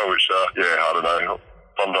dunk as well. Which I don't know.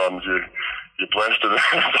 Sometimes you're blessed, and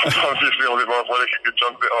sometimes you feel a bit more athletic. You can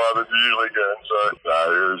jump a bit higher than you usually can. So, it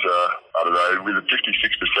was, I don't know, with the 56%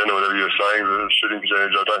 or whatever you were saying, the shooting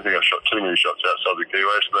percentage, I don't think I shot too many shots outside the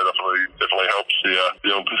keyway, so that definitely helps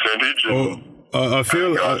the old percentage. I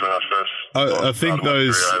think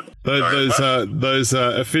those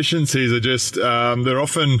efficiencies are just they're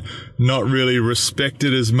often not really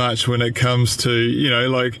respected as much when it comes to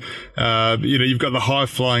you've got the high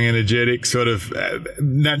flying, energetic, sort of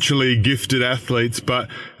naturally gifted athletes, but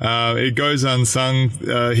it goes unsung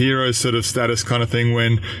hero sort of status kind of thing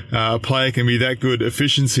when a player can be that good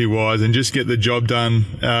efficiency wise and just get the job done.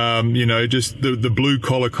 Just the blue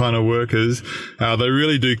collar kind of workers, they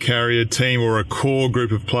really do carry a team or a core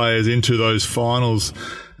group of players into those finals.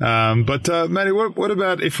 But Matty, what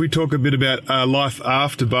about if we talk a bit about life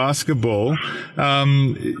after basketball?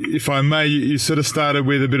 If I may, you sort of started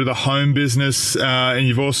with a bit of the home business, and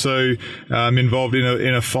you've also involved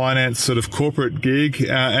in a finance sort of corporate gig,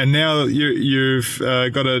 and now you've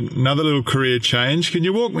got another little career change. Can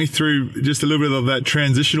you walk me through just a little bit of that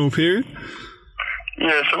transitional period?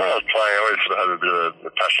 Yeah, so when I was playing, I always sort of had a bit of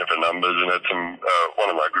a passion for numbers, and had some one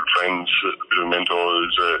of my good friends, a bit of a mentor,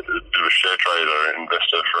 who's a bit of a share trader,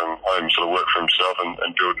 investor from home, sort of worked for himself and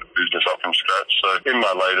built a business up from scratch. So in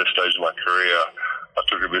my later stage of my career, I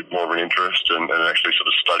took a bit more of an interest and actually sort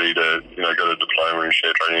of studied got a diploma in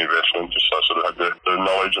share trading investment, just so I sort of had the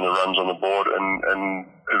knowledge and the runs on the board, and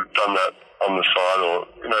have done that on the side, or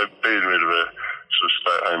be a bit of a sort of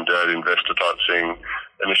stay-at-home dad investor type thing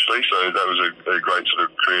initially. So that was a great sort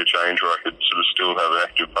of career change where I could sort of still have an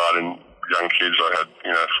active part in young kids. I had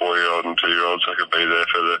 4-year-old and 2-year-olds, so I could be there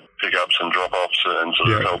for the pickups and drop-offs and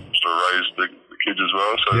sort of help sort of raise the kids as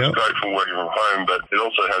well. So it's great from working from home, but it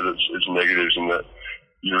also has its negatives in that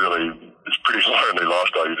it's pretty lonely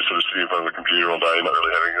lifestyle. You're just sort of sitting in front of a computer all day, not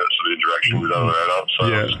really having that sort of interaction with other adults. So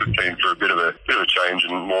I was just keen for a bit of a change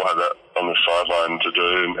and more have that on the sideline to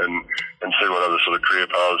do and see what other sort of career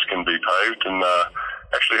paths can be paved. And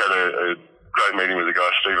actually had a great meeting with the guy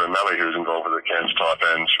Steve O'Malley, who was involved with the Cairns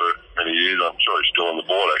Taipans for many years. I'm sure he's still on the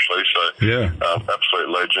board actually. So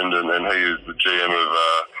absolute legend, and he is the GM of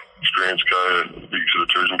Experience Co, a big sort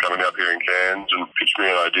of tourism company up here in Cairns, and pitched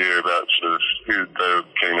me an idea about sort of who they were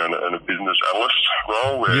keen on a business analyst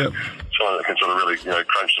role, where someone that can sort of really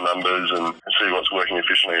crunch the numbers and see what's working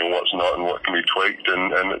efficiently and what's not and what can be tweaked,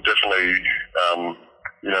 and it definitely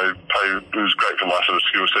it was great for my sort of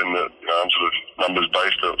skill set, and that I'm sort of numbers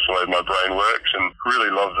based. That's the way my brain works, and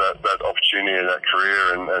really loved that opportunity and that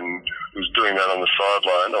career, and was doing that on the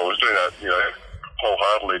sideline. I was doing that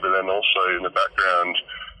wholeheartedly, but then also in the background,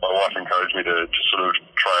 my wife encouraged me to sort of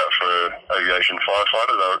try out for aviation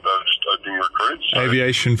firefighter. They were just opening recruits. So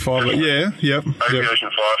aviation firefighter, Aviation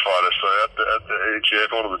firefighter. So at each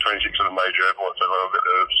airport, of the 26 sort of major airports, they've all got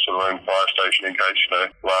their sort of own fire station in case,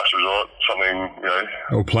 last resort, something,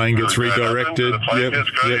 or plane gets redirected. The plane gets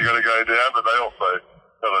go, you've got to go down, but they also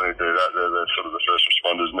not only do that, they're sort of the first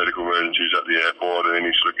responders, medical emergencies at the airport, and any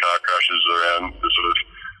sort of car crashes around the sort of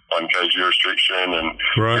 1 kg restriction, and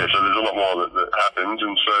so there's a lot more that happens.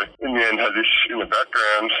 And so in the end, had this in the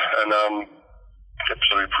background, and kept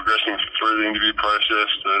sort of progressing through the interview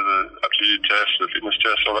process, the aptitude test, the fitness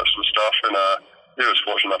test, all that sort of stuff, and I was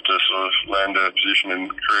fortunate enough to sort of land a position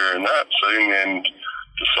and career in that. So in the end,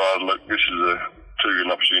 decided, look, this is too good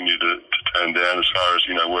an opportunity to turn down as far as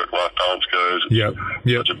work-life balance goes.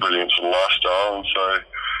 It's a brilliant sort of lifestyle, and so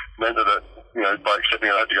meant that by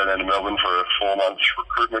accepting, I had to go down to Melbourne for a 4-month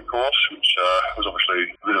recruitment course, which was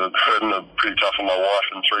obviously a bit of a burden, pretty tough on my wife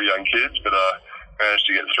and 3 young kids, but managed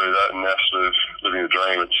to get through that, and now sort of living the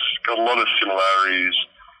dream. It's got a lot of similarities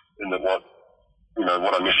in that what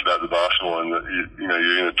I miss about the basketball, and that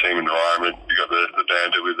you're in a team environment. You got the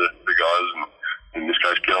banter with the guys, and in this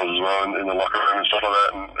case girls as well, in the locker room and stuff like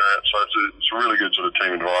that. And so it's a really good sort of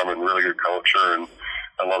team environment, really good culture, and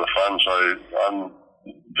a lot of fun. So I'm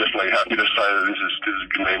definitely happy to say that this is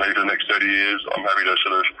going to be me for the next 30 years. I'm happy to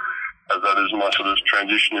sort of have that as my sort of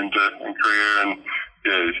transition into career. And a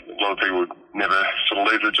lot of people would never sort of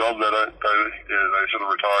leave the job. They sort of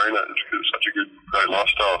retire in it. It's such a great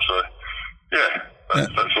lifestyle. So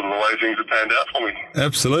that's sort of the way things have panned out for me.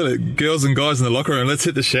 Absolutely. Girls and guys in the locker room, let's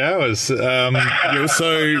hit the showers. Separate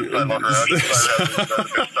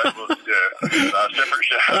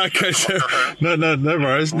shower. Okay, so no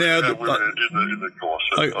worries. Now,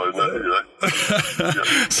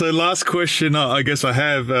 so last question, I guess I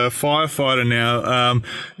have firefighter now.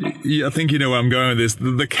 I think you know where I'm going with this.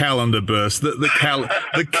 The calendar burst.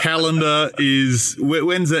 The calendar is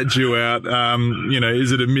when's that due out?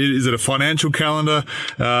 Is it a financial calendar?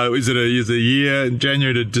 Is it a year,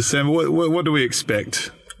 January to December? What do we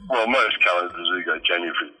expect? Well, most calendars do go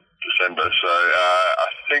January to December, so I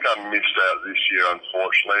think I missed out this year,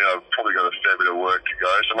 unfortunately. I've probably got a fair bit of work to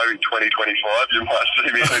go, so maybe 2025 you might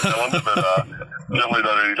see me in the calendar, but definitely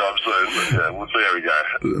not anytime soon. But we'll see how we go.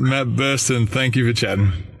 Matt Burston, thank you for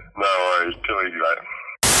chatting. No worries, too easy, mate.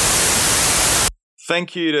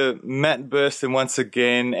 Thank you to Matt Burston once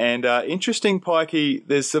again. And interesting, Pikey,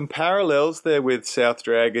 there's some parallels there with South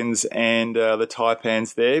Dragons and the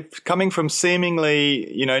Taipans there, coming from seemingly,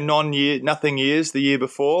 nothing years the year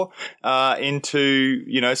before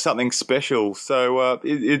into, something special. So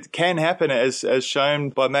it can happen as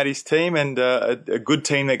shown by Matty's team, and a good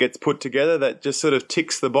team that gets put together that just sort of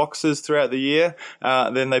ticks the boxes throughout the year.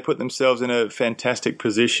 Then they put themselves in a fantastic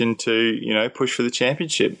position to, push for the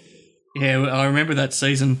championship. Yeah, I remember that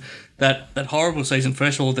season, that horrible season.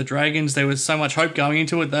 First of all, the Dragons, there was so much hope going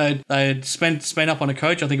into it. They had spent up on a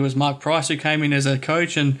coach. I think it was Mark Price who came in as a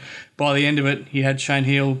coach, and by the end of it, he had Shane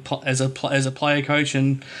Hill as a player coach,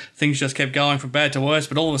 and things just kept going from bad to worse.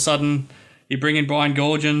 But all of a sudden, you bring in Brian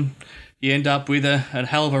Gorgon, you end up with a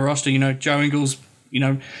hell of a roster. Joe Ingles,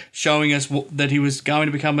 showing us that he was going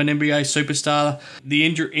to become an NBA superstar. The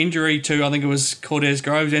injury to, I think it was Cortez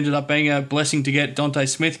Groves, ended up being a blessing to get Dante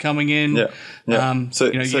Smith coming in. Yeah.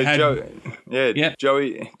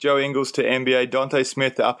 Joe Ingles to NBA, Dante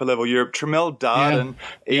Smith to upper level Europe, Tremel Darden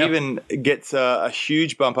even gets a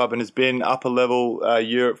huge bump up and has been upper level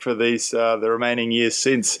Europe for these the remaining years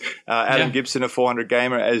since. Adam Gibson, a 400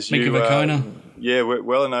 gamer, as Mika Vukona. Yeah,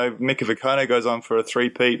 well, no, Mika Vukona goes on for a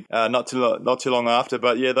three-peat not too long after.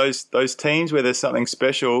 But yeah, those teams where there's something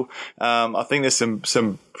special, I think there's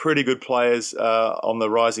some pretty good players on the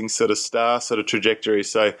rising sort of star sort of trajectory.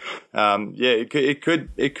 So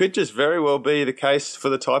it could just very well be the case for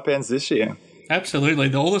the Taipans this year.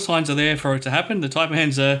 Absolutely, all the signs are there for it to happen. The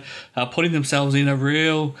Taipans are putting themselves in a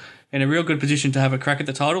real good position to have a crack at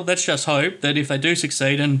the title. Let's just hope that if they do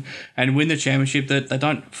succeed and win the championship, that they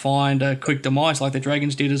don't find a quick demise like the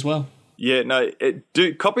Dragons did as well. Yeah, no,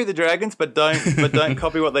 do copy the Dragons, but don't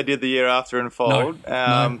copy what they did the year after and fold.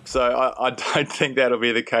 No. So I don't think that'll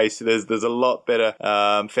be the case. There's a lot better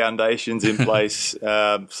foundations in place.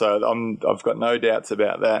 So I've got no doubts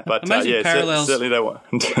about that. But parallels. Certainly don't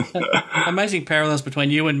want. Amazing parallels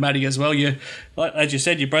between you and Matty as well. As you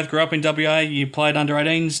said, you both grew up in WA. You played under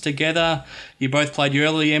 18s together. You both played your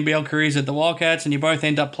early NBL careers at the Wildcats, and you both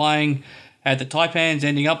end up playing at the Taipans,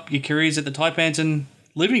 ending up your careers at the Taipans and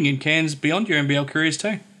living in Cairns beyond your NBL careers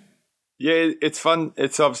too. Yeah, it's fun.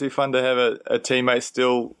 It's obviously fun to have a teammate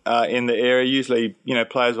still in the area. Usually,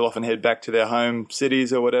 players will often head back to their home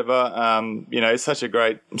cities or whatever. It's such a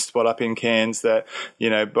great spot up in Cairns that,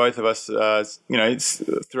 both of us,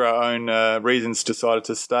 through our own reasons decided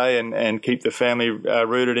to stay and keep the family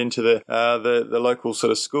rooted into the local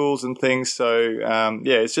sort of schools and things. So,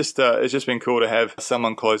 it's just been cool to have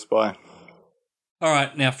someone close by. All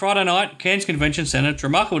right, now Friday night, Cairns Convention Centre. It's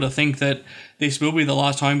remarkable to think that this will be the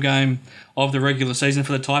last home game of the regular season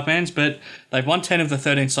for the Taipans, but they've won 10 of the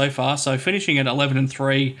 13 so far, so finishing at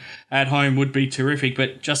 11-3 at home would be terrific,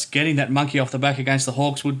 but just getting that monkey off the back against the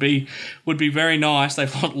Hawks would be very nice.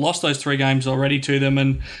 They've lost those 3 games already to them,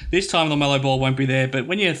 and this time the mellow ball won't be there, but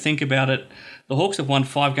when you think about it, the Hawks have won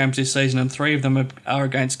 5 games this season and 3 of them are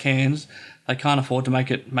against Cairns. They can't afford to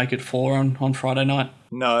make it 4 on Friday night.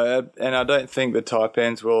 No, and I don't think the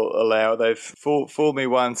Taipans will allow it. They've fooled me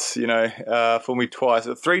once, fooled me twice.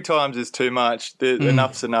 3 times is too much.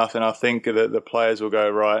 Enough's enough, and I think that the players will go,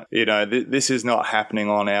 right, this is not happening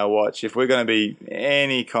on our watch. If we're going to be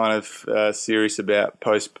any kind of serious about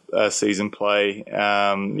post-season play,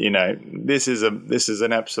 this is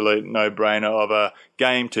an absolute no-brainer of a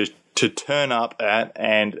game to turn up at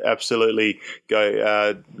and absolutely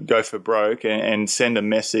go for broke and send a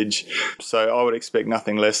message. So I would expect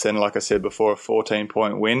nothing less than, like I said before, a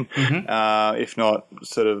 14-point win, if not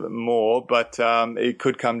sort of more. But it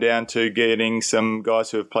could come down to getting some guys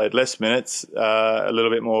who have played less minutes a little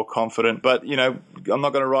bit more confident. But I'm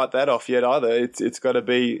not going to write that off yet either. It's got to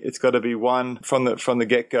be one from the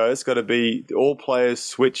get-go. It's got to be all players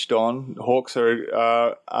switched on. Hawks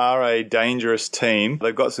are a dangerous team.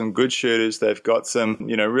 They've got some good shooters. They've got some,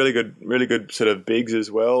 really good sort of bigs as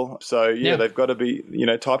well. So they've got to be,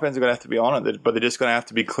 Taipans are going to have to be on it, but they're just going to have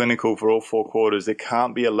to be clinical for all 4 quarters. There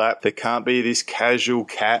can't be a lap. There can't be this casual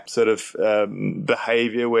cap sort of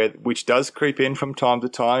behaviour which does creep in from time to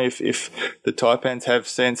time. If the Taipans have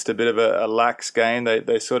sensed a bit of a lax game,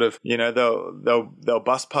 they sort of, they'll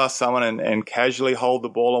bust past someone and casually hold the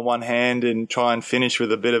ball on one hand and try and finish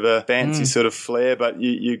with a bit of a fancy sort of flair. But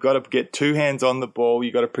you got to get 2 hands on the ball.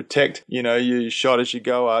 You got to protect, your shot as you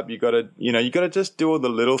go up. You got to just do all the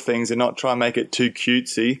little things and not try and make it too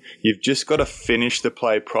cutesy. You've just got to finish the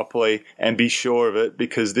play properly and be sure of it,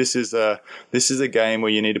 because this is a game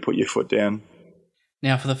where you need to put your foot down.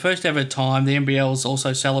 Now, for the first ever time, the NBL is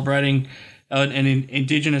also celebrating an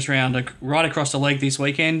Indigenous round right across the league this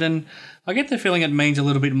weekend, and I get the feeling it means a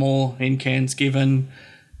little bit more in Cairns, given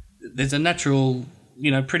there's a natural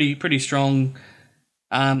pretty strong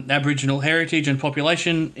Aboriginal heritage and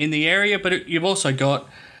population in the area, but you've also got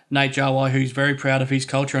Nate Jawai, who's very proud of his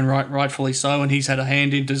culture, and rightfully so, and he's had a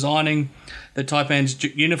hand in designing the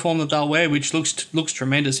Taipans uniform that they'll wear, which looks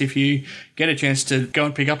tremendous. If you get a chance to go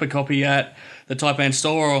and pick up a copy at the Taipan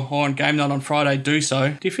store or on game night on Friday, do so.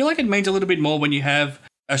 Do you feel like it means a little bit more when you have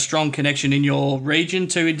a strong connection in your region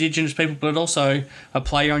to Indigenous people, but also a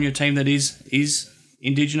player on your team that is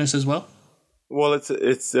Indigenous as well? Well,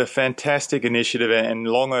 it's a fantastic initiative and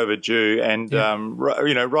long overdue, and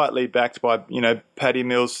rightly backed by Paddy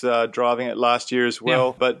Mills driving it last year as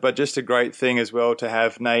well. Yeah. But just a great thing as well to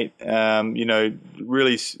have Nate,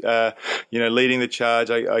 really leading the charge,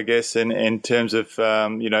 I guess, in terms of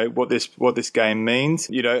what this game means.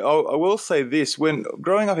 I will say this: when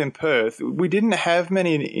growing up in Perth, we didn't have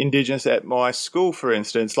many Indigenous at my school, for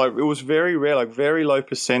instance. Like it was very rare, like very low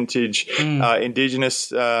percentage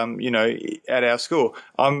Indigenous, at our school.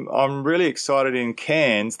 I'm really excited in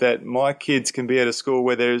Cairns that my kids can be at a school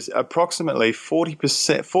where there's approximately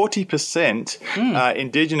 40%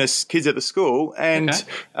 Indigenous kids at the school, and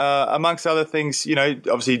amongst other things,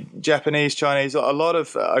 obviously Japanese, Chinese, a lot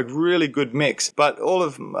of a really good mix. But all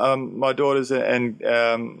of my daughters and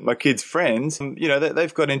my kids' friends,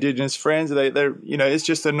 they've got Indigenous friends. They're it's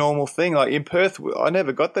just a normal thing. Like in Perth, I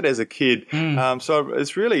never got that as a kid. So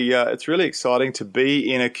it's really exciting to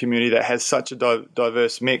be in a community that has such a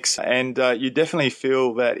diverse mix, and you definitely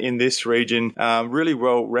feel that in this region, really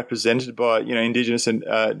well represented by Indigenous and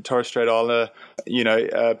Torres Strait Islander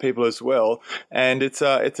people as well. And it's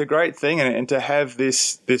a great thing, and to have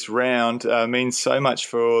this round means so much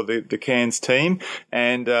for the Cairns team,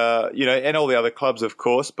 and and all the other clubs, of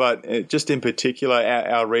course, but just in particular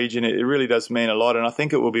our region, it really does mean a lot, and I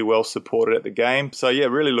think it will be well supported at the game. So yeah,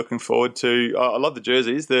 really looking forward to. I love the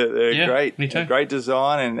jerseys; they're great, me too. Great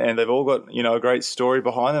design, and they've all got a great story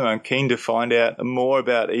behind them. I'm keen to find out more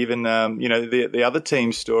about even the other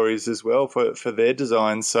team stories as well for their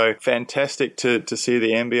designs. So fantastic to see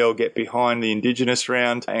the NBL get behind the Indigenous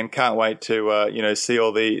round, and can't wait to see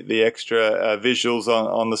all the extra visuals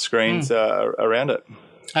on the screens around it.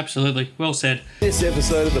 Absolutely. Well said. This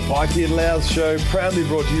episode of the Pikey and Loughz Show proudly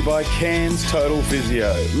brought to you by Cairns Total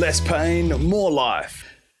Physio. Less pain, more life.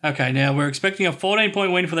 Okay, now we're expecting a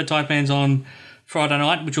 14-point win for the Taipans on Friday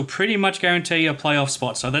night, which will pretty much guarantee a playoff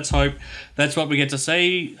spot. So let's hope that's what we get to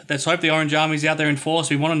see. Let's hope the Orange Army's out there in force.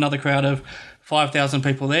 We want another crowd of 5,000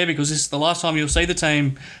 people there, because this is the last time you'll see the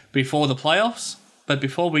team before the playoffs. But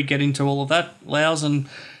before we get into all of that, Loughz,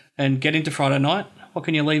 and get into Friday night, what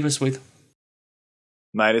can you leave us with?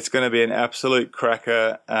 Mate, it's going to be an absolute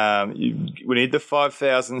cracker. We need the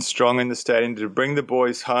 5,000 strong in the stadium to bring the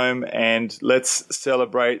boys home, and let's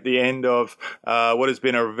celebrate the end of what has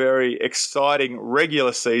been a very exciting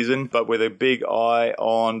regular season, but with a big eye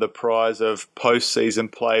on the prize of post-season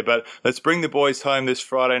play. But let's bring the boys home this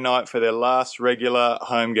Friday night for their last regular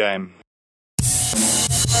home game.